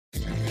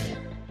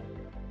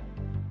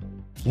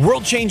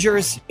World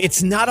changers,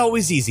 it's not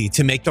always easy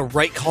to make the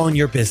right call in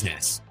your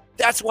business.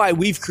 That's why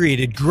we've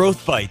created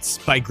Growth Bites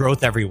by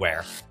Growth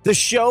Everywhere, the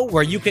show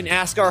where you can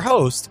ask our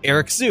host,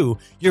 Eric Siu,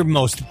 your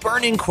most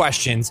burning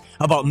questions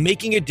about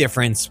making a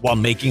difference while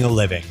making a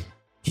living.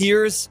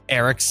 Here's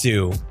Eric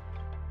Siu.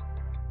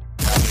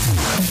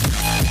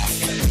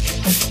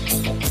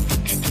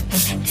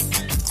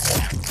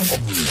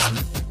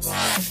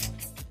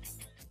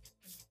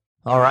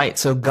 All right,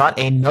 so got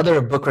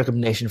another book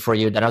recommendation for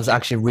you that I was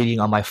actually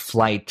reading on my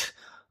flight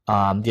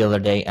the other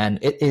day, and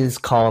it is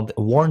called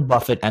Warren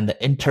Buffett and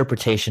the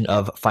Interpretation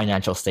of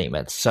Financial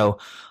Statements. So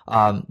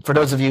for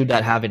those of you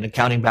that have an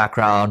accounting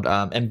background,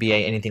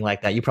 MBA, anything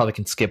like that, you probably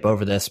can skip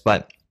over this,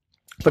 but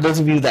for those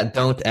of you that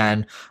don't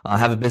and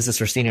have a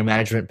business or senior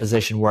management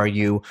position where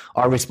you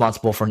are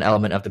responsible for an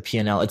element of the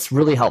P&L, it's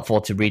really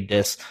helpful to read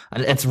this.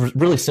 And it's a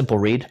really simple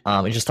read.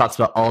 It just talks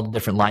about all the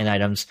different line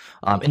items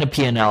in a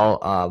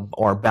P&L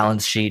or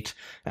balance sheet,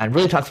 and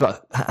really talks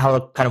about how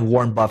kind of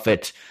Warren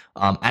Buffett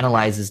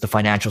analyzes the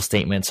financial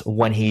statements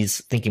when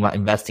he's thinking about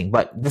investing.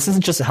 But this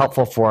isn't just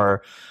helpful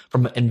from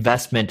an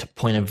investment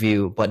point of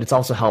view, but it's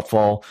also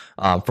helpful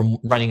from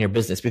running your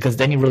business, because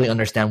then you really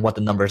understand what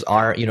the numbers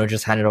are.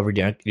 Just hand it over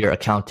to your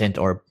accountant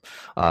or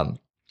your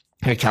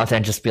accountant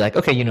and just be like,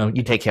 okay,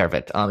 you take care of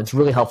it. It's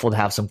really helpful to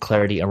have some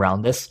clarity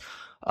around this.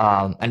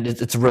 And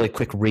it's a really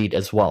quick read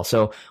as well.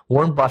 So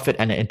Warren Buffett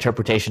and the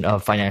Interpretation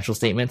of Financial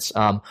Statements.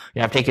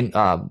 I've taken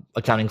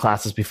accounting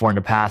classes before in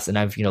the past, and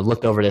I've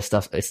looked over this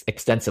stuff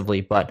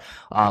extensively. But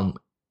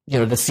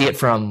to see it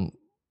from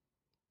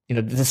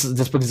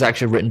this book is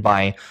actually written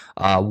by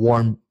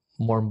Warren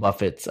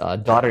Buffett's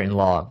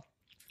daughter-in-law,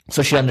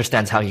 so she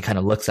understands how he kind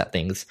of looks at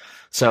things.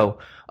 So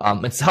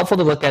it's helpful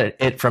to look at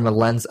it from a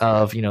lens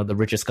of the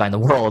richest guy in the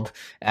world,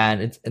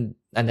 and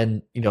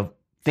then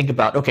think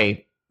about,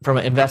 okay, from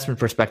an investment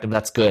perspective,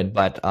 that's good,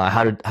 but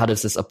how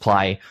does this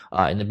apply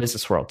in the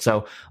business world?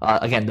 So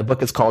again, the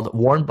book is called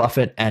Warren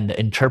Buffett and the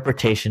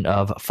Interpretation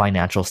of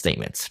Financial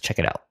Statements. Check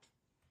it out.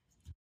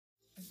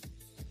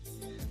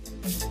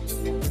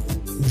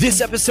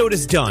 This episode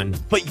is done,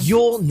 but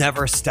you'll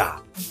never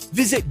stop.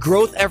 Visit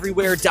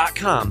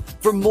growtheverywhere.com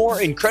for more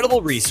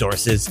incredible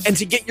resources and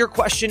to get your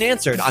question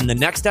answered on the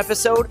next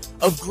episode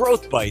of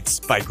Growth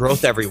Bites by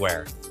Growth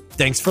Everywhere.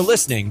 Thanks for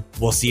listening.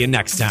 We'll see you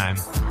next time.